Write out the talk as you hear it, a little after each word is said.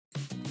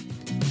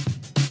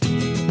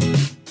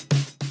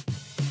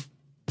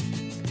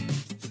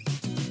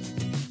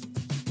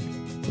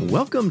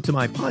Welcome to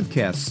my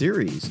podcast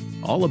series,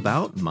 all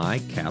about my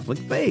Catholic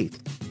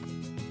faith.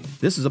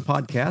 This is a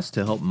podcast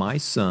to help my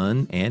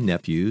son and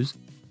nephews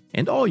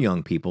and all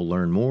young people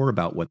learn more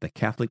about what the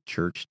Catholic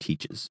Church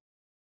teaches.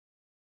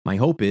 My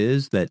hope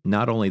is that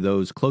not only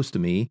those close to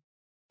me,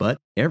 but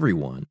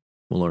everyone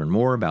will learn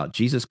more about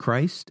Jesus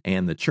Christ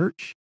and the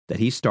Church that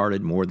he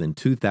started more than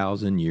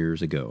 2,000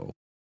 years ago.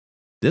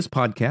 This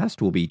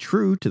podcast will be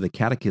true to the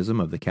Catechism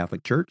of the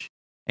Catholic Church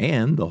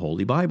and the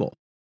Holy Bible.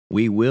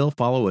 We will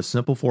follow a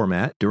simple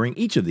format during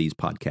each of these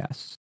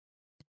podcasts.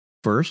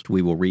 First,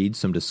 we will read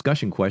some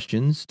discussion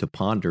questions to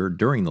ponder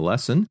during the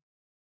lesson.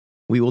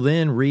 We will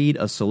then read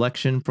a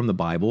selection from the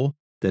Bible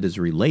that is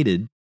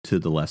related to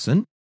the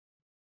lesson.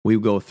 We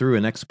will go through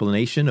an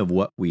explanation of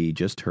what we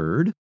just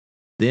heard.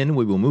 Then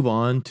we will move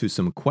on to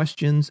some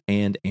questions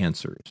and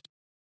answers.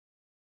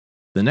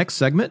 The next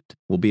segment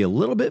will be a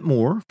little bit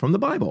more from the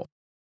Bible.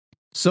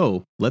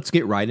 So, let's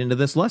get right into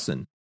this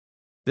lesson.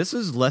 This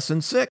is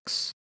Lesson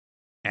 6,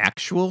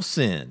 Actual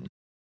Sin.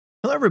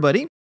 Hello,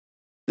 everybody.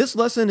 This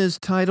lesson is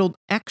titled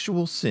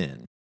Actual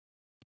Sin.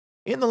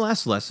 In the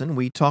last lesson,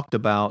 we talked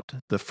about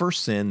the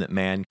first sin that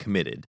man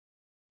committed,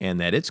 and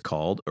that it's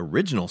called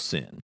original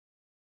sin.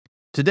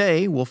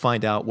 Today, we'll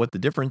find out what the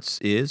difference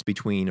is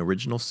between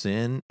original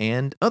sin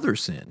and other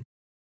sin.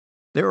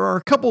 There are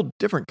a couple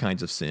different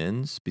kinds of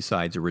sins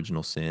besides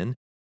original sin,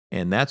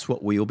 and that's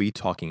what we'll be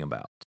talking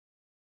about.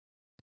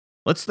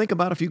 Let's think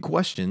about a few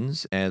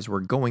questions as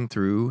we're going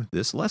through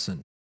this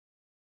lesson.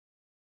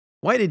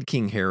 Why did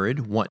King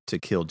Herod want to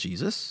kill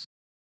Jesus?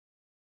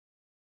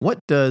 What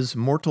does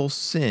mortal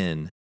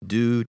sin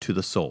do to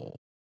the soul?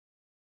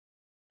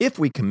 If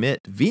we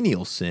commit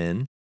venial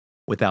sin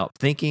without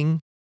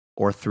thinking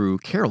or through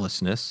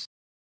carelessness,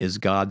 is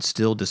God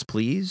still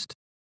displeased?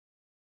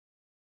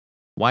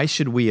 Why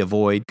should we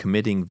avoid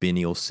committing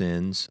venial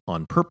sins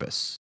on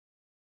purpose?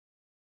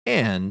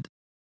 And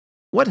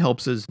what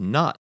helps us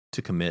not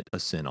to commit a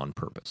sin on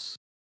purpose?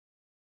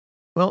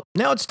 Well,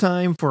 now it's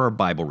time for our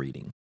Bible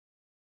reading.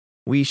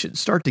 We should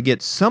start to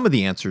get some of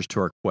the answers to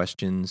our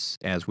questions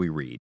as we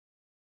read.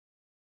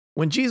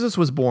 When Jesus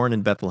was born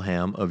in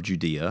Bethlehem of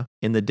Judea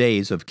in the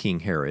days of King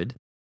Herod,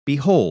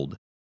 behold,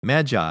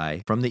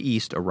 Magi from the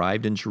east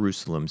arrived in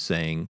Jerusalem,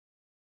 saying,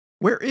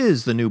 "Where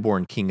is the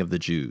newborn King of the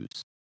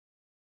Jews?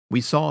 We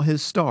saw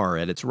his star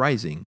at its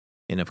rising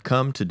and have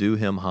come to do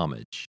him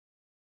homage."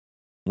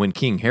 When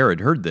King Herod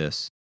heard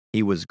this,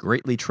 he was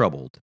greatly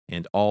troubled,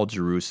 and all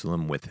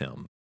Jerusalem with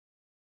him.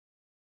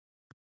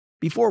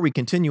 Before we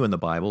continue in the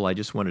Bible, I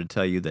just wanted to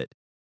tell you that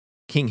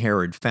King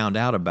Herod found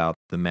out about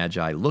the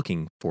Magi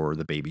looking for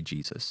the baby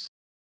Jesus.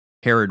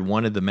 Herod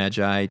wanted the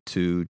Magi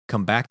to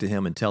come back to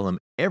him and tell him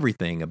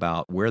everything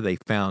about where they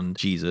found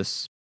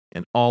Jesus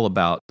and all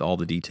about all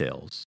the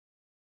details.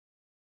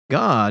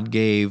 God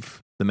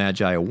gave the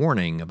Magi a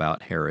warning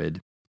about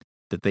Herod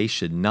that they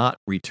should not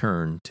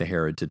return to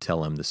Herod to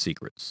tell him the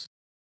secrets.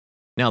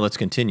 Now let's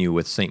continue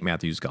with St.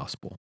 Matthew's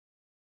Gospel.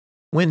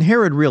 When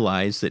Herod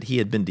realized that he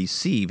had been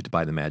deceived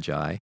by the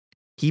Magi,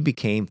 he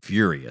became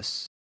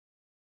furious.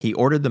 He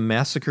ordered the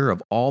massacre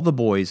of all the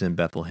boys in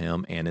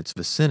Bethlehem and its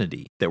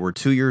vicinity that were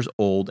 2 years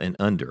old and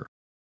under,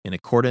 in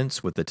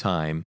accordance with the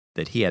time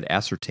that he had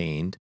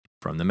ascertained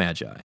from the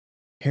Magi.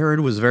 Herod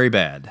was very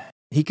bad.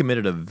 He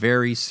committed a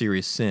very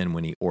serious sin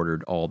when he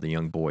ordered all the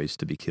young boys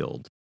to be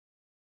killed.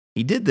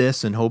 He did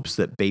this in hopes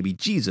that baby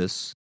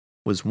Jesus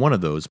was one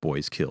of those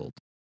boys killed.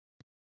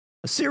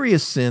 A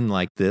serious sin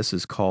like this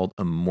is called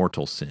a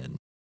mortal sin.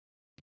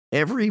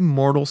 Every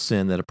mortal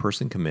sin that a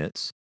person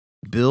commits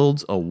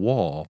builds a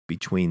wall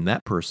between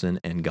that person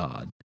and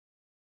God.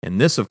 And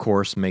this, of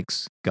course,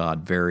 makes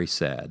God very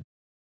sad.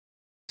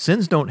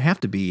 Sins don't have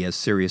to be as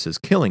serious as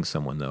killing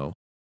someone, though.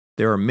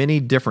 There are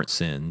many different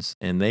sins,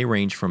 and they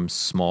range from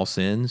small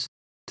sins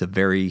to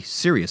very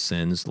serious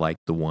sins like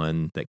the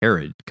one that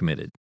Herod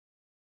committed.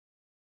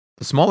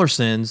 The smaller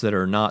sins that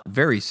are not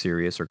very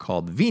serious are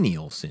called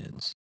venial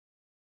sins.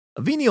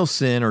 A venial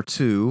sin or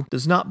two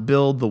does not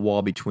build the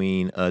wall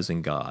between us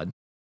and God,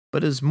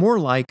 but is more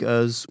like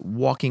us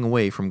walking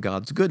away from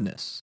God's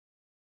goodness.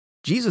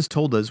 Jesus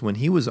told us when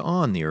he was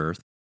on the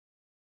earth,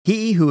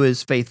 "He who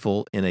is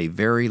faithful in a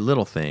very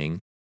little thing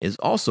is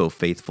also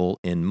faithful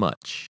in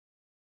much,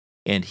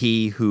 and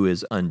he who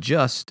is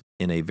unjust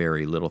in a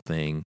very little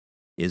thing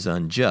is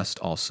unjust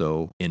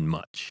also in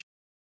much."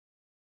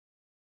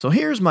 So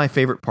here's my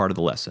favorite part of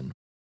the lesson,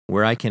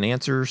 where I can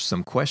answer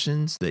some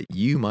questions that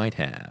you might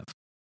have.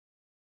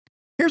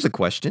 Here's a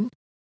question.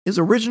 Is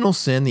original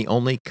sin the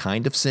only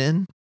kind of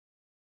sin?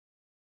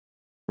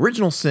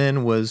 Original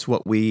sin was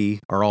what we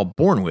are all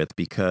born with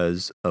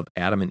because of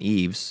Adam and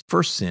Eve's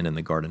first sin in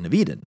the Garden of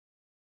Eden.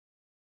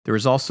 There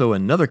is also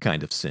another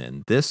kind of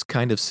sin. This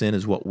kind of sin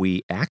is what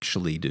we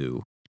actually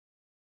do.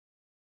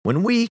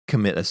 When we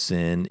commit a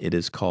sin, it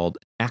is called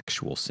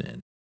actual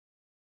sin.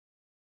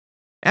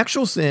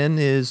 Actual sin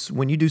is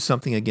when you do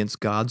something against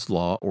God's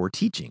law or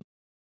teaching.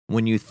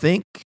 When you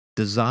think,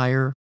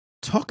 desire,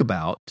 talk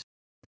about,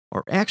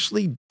 or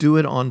actually do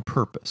it on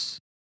purpose.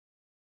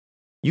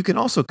 You can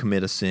also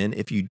commit a sin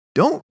if you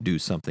don't do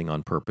something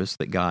on purpose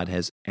that God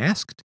has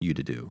asked you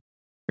to do.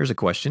 Here's a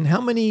question: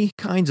 how many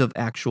kinds of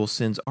actual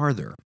sins are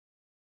there?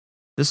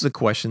 This is a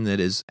question that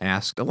is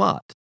asked a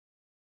lot.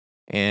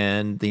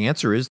 And the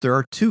answer is there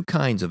are two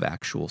kinds of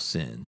actual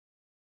sin: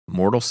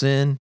 mortal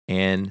sin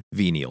and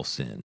venial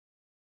sin.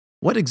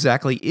 What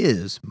exactly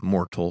is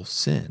mortal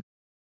sin?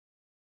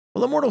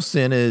 Well, a mortal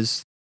sin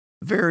is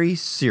very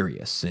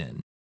serious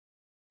sin.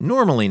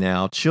 Normally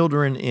now,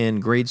 children in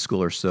grade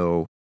school or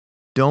so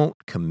don't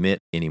commit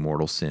any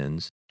mortal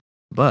sins,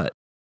 but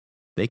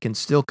they can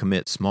still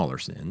commit smaller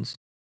sins.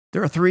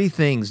 There are three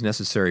things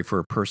necessary for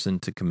a person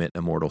to commit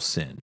a mortal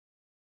sin.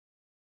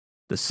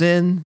 The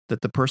sin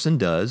that the person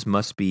does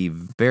must be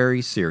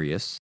very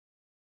serious,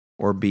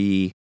 or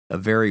be a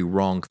very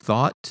wrong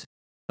thought,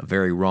 a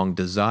very wrong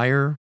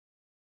desire,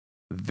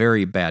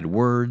 very bad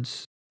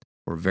words,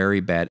 or very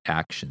bad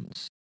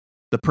actions.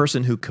 The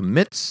person who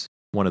commits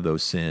one of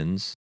those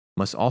sins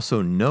must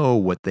also know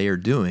what they are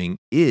doing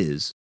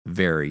is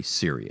very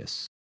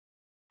serious.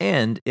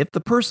 And if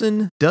the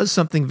person does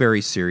something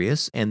very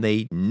serious and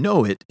they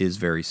know it is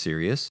very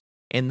serious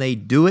and they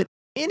do it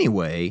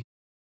anyway,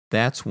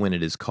 that's when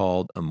it is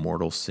called a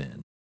mortal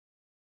sin.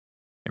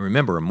 And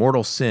remember, a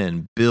mortal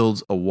sin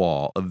builds a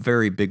wall, a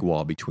very big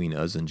wall between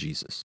us and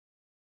Jesus.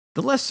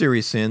 The less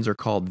serious sins are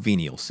called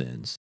venial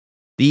sins.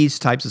 These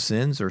types of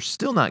sins are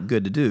still not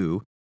good to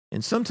do,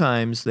 and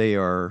sometimes they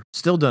are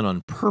still done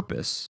on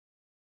purpose.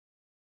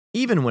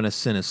 Even when a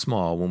sin is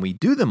small, when we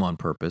do them on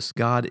purpose,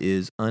 God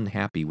is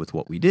unhappy with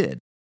what we did.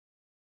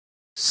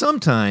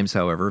 Sometimes,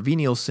 however,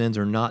 venial sins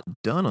are not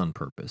done on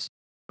purpose,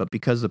 but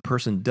because the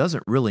person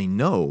doesn't really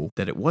know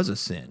that it was a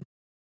sin.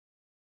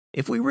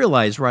 If we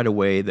realize right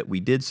away that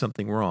we did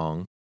something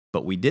wrong,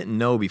 but we didn't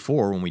know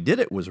before when we did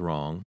it was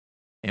wrong,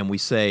 and we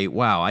say,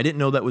 wow, I didn't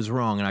know that was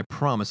wrong, and I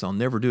promise I'll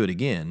never do it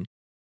again,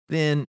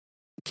 then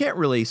you can't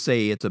really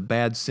say it's a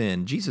bad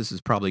sin. Jesus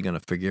is probably going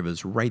to forgive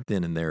us right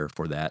then and there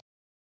for that,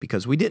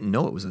 because we didn't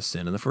know it was a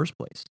sin in the first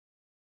place.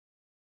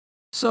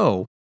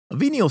 So, a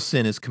venial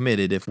sin is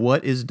committed if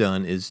what is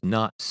done is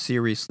not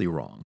seriously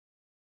wrong,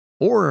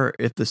 or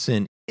if the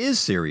sin is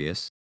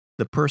serious,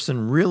 the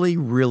person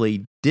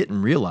really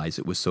didn't realize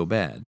it was so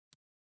bad,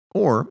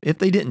 or if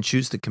they didn't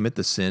choose to commit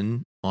the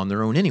sin on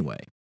their own anyway.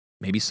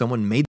 Maybe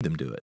someone made them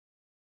do it.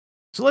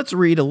 So let's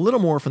read a little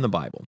more from the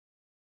Bible.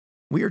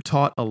 We are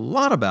taught a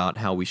lot about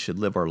how we should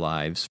live our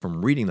lives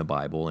from reading the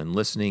Bible and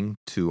listening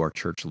to our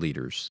church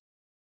leaders.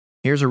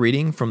 Here's a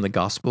reading from the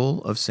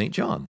Gospel of St.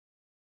 John.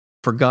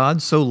 For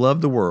God so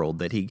loved the world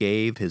that he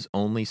gave his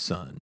only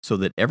Son, so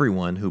that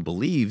everyone who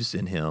believes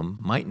in him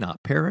might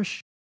not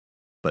perish,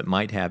 but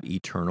might have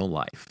eternal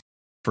life.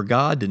 For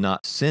God did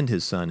not send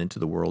his Son into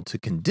the world to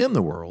condemn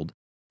the world,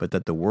 but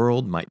that the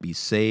world might be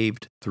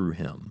saved through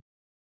him.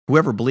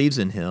 Whoever believes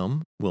in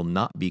him will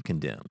not be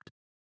condemned,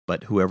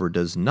 but whoever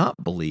does not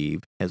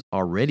believe has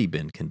already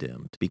been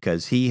condemned,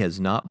 because he has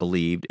not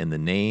believed in the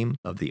name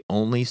of the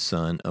only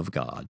Son of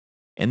God.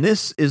 And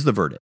this is the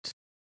verdict,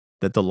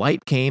 that the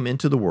light came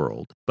into the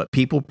world, but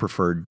people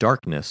preferred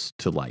darkness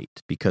to light,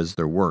 because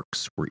their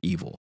works were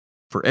evil.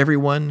 For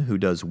everyone who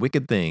does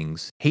wicked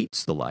things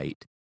hates the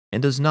light,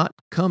 and does not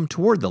come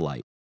toward the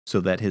light, so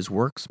that his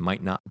works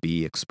might not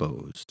be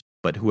exposed.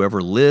 But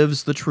whoever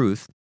lives the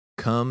truth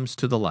comes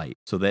to the light,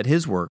 so that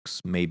his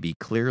works may be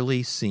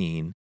clearly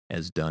seen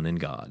as done in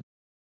God.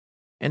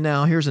 And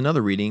now here's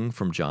another reading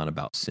from John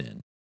about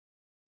sin.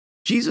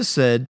 Jesus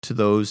said to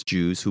those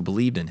Jews who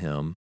believed in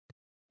him,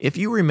 "If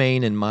you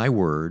remain in my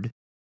word,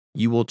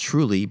 you will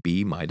truly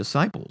be my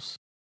disciples,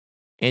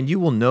 and you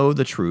will know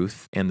the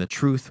truth, and the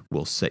truth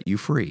will set you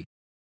free."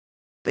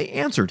 They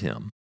answered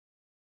him,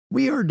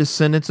 "We are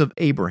descendants of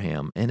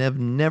Abraham and have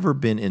never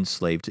been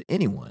enslaved to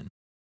anyone.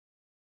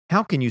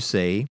 How can you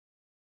say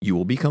you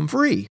will become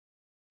free?"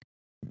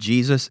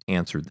 Jesus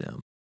answered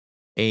them,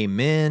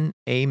 "Amen,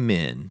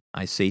 amen,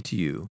 I say to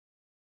you,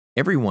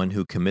 everyone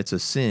who commits a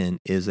sin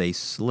is a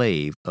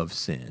slave of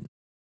sin.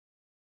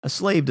 A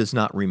slave does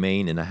not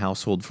remain in a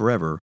household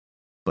forever,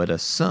 but a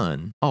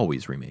son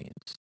always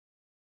remains.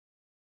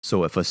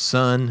 So if a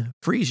son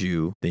frees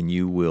you, then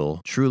you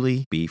will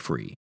truly be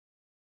free."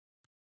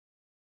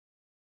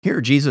 Here,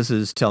 Jesus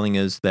is telling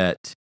us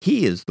that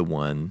he is the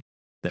one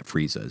that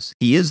frees us.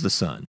 He is the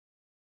Son.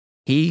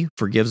 He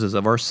forgives us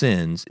of our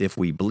sins if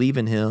we believe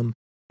in him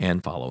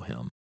and follow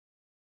him.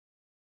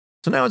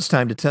 So now it's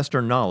time to test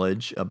our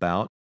knowledge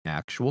about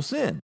actual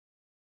sin.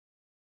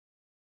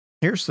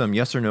 Here's some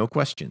yes or no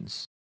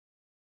questions.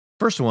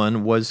 First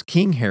one, was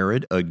King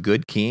Herod a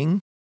good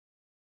king?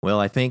 Well,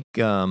 I think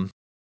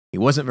he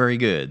wasn't very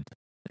good.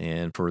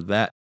 And for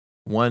that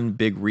one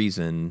big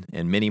reason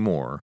and many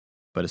more,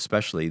 but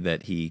especially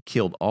that he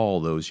killed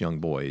all those young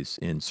boys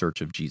in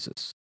search of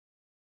Jesus.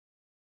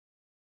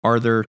 Are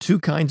there two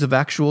kinds of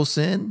actual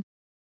sin?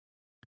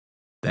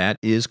 That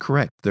is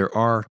correct. There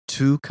are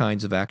two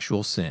kinds of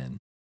actual sin: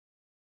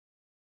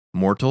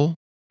 mortal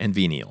and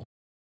venial.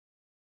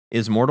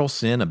 Is mortal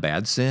sin a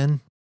bad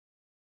sin?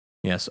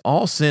 Yes,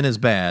 all sin is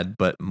bad,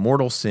 but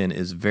mortal sin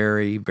is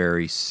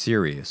very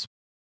serious.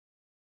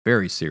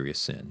 Very serious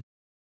sin.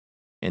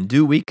 And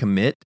do we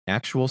commit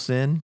actual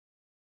sin?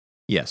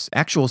 Yes,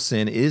 actual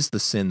sin is the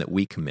sin that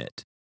we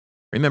commit.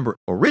 Remember,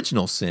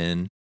 original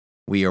sin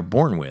we are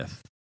born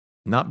with,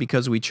 not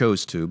because we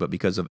chose to, but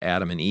because of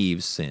Adam and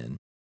Eve's sin.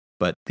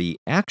 But the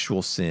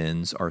actual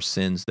sins are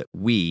sins that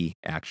we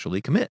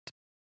actually commit.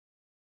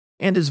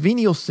 And is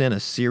venial sin a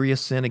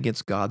serious sin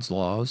against God's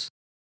laws?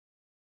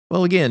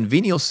 Well, again,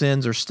 venial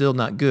sins are still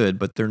not good,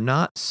 but they're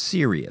not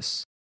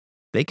serious.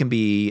 They can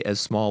be as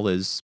small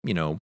as,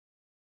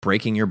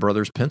 breaking your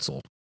brother's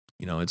pencil.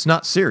 It's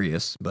not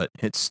serious, but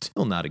it's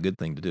still not a good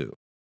thing to do.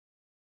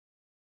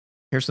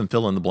 Here's some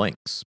fill in the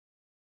blanks.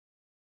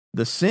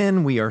 The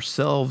sin we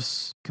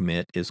ourselves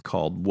commit is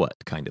called what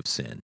kind of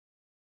sin?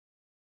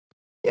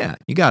 Yeah,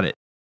 you got it.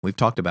 We've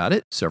talked about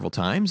it several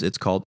times. It's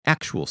called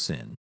actual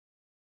sin.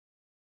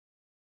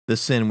 The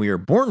sin we are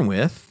born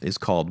with is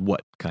called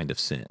what kind of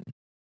sin?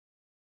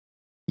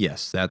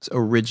 Yes, that's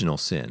original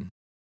sin.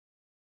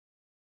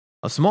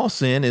 A small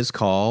sin is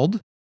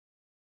called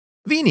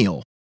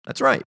venial.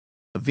 That's right.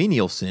 A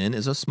venial sin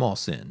is a small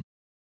sin.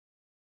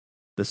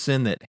 The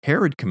sin that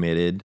Herod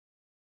committed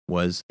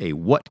was a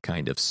what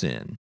kind of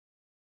sin?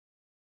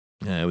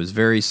 It was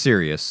very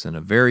serious, and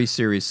a very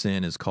serious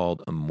sin is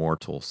called a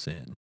mortal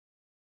sin.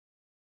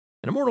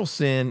 An immortal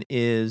sin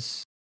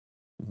is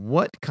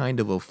what kind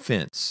of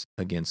offense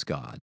against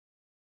God?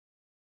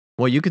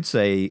 Well, you could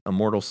say a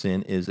mortal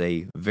sin is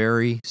a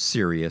very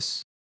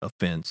serious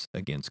offense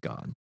against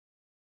God.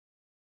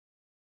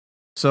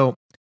 So,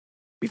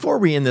 before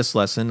we end this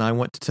lesson, I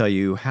want to tell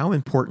you how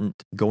important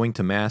going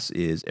to Mass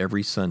is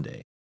every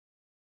Sunday.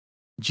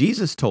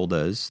 Jesus told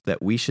us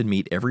that we should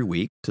meet every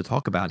week to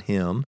talk about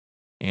Him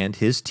and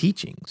His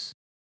teachings.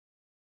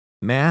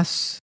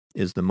 Mass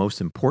is the most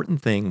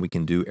important thing we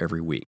can do every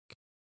week.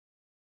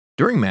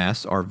 During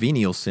Mass, our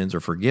venial sins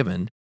are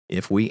forgiven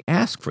if we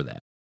ask for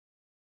that.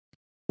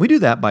 We do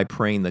that by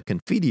praying the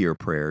Confiteor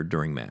prayer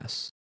during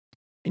Mass.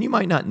 And you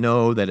might not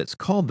know that it's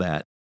called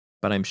that,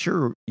 but I'm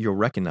sure you'll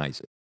recognize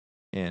it.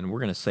 And we're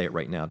going to say it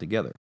right now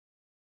together.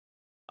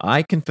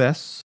 I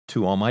confess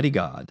to Almighty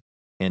God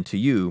and to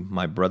you,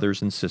 my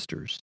brothers and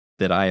sisters,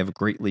 that I have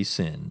greatly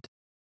sinned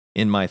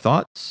in my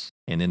thoughts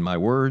and in my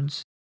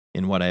words,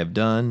 in what I have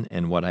done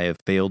and what I have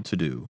failed to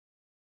do.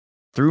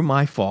 Through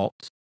my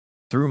fault,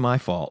 through my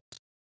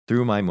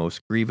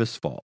most grievous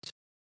fault.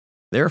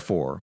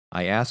 Therefore,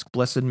 I ask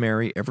Blessed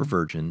Mary, ever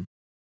Virgin,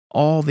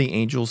 all the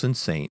angels and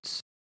saints,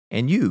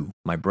 and you,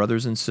 my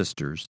brothers and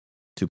sisters,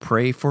 to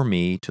pray for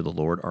me to the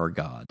Lord our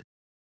God.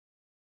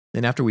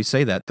 Then after we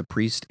say that, the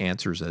priest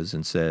answers us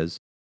and says,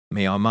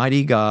 May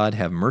Almighty God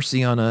have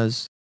mercy on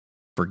us,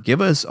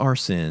 forgive us our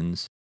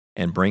sins,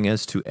 and bring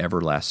us to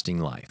everlasting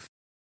life.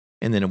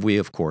 And then we,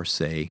 of course,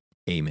 say,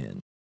 Amen.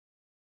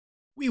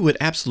 We would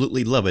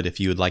absolutely love it if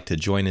you would like to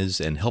join us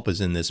and help us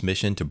in this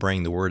mission to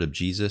bring the word of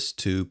Jesus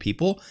to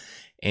people.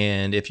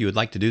 And if you would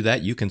like to do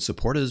that, you can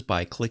support us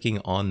by clicking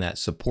on that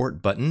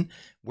support button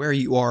where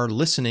you are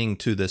listening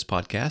to this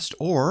podcast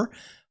or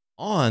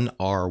on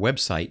our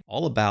website,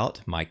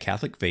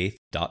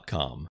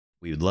 allaboutmycatholicfaith.com.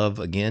 We would love,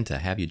 again, to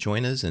have you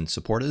join us and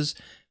support us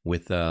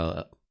with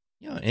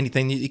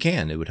anything that you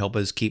can. It would help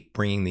us keep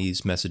bringing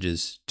these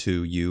messages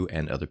to you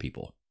and other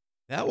people.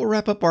 That will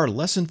wrap up our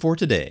lesson for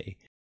today.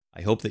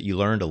 I hope that you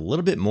learned a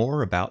little bit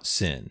more about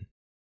sin.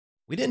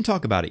 We didn't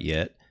talk about it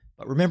yet,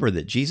 but remember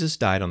that Jesus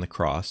died on the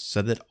cross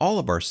so that all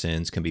of our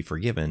sins can be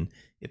forgiven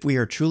if we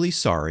are truly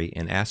sorry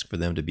and ask for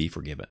them to be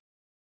forgiven.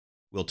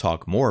 We'll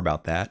talk more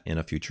about that in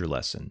a future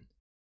lesson.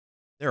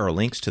 There are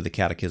links to the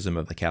Catechism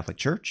of the Catholic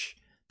Church,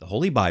 the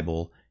Holy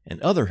Bible,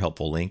 and other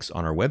helpful links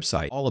on our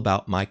website,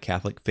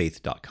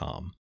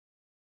 allaboutmycatholicfaith.com.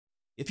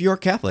 If you are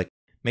Catholic,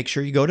 make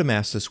sure you go to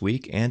Mass this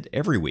week and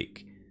every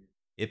week.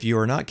 If you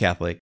are not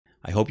Catholic,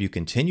 I hope you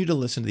continue to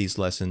listen to these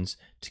lessons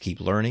to keep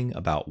learning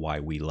about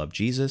why we love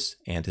Jesus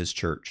and His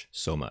Church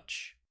so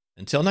much.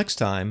 Until next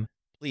time,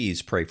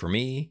 please pray for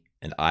me,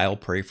 and I'll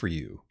pray for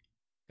you.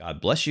 God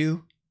bless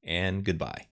you, and goodbye.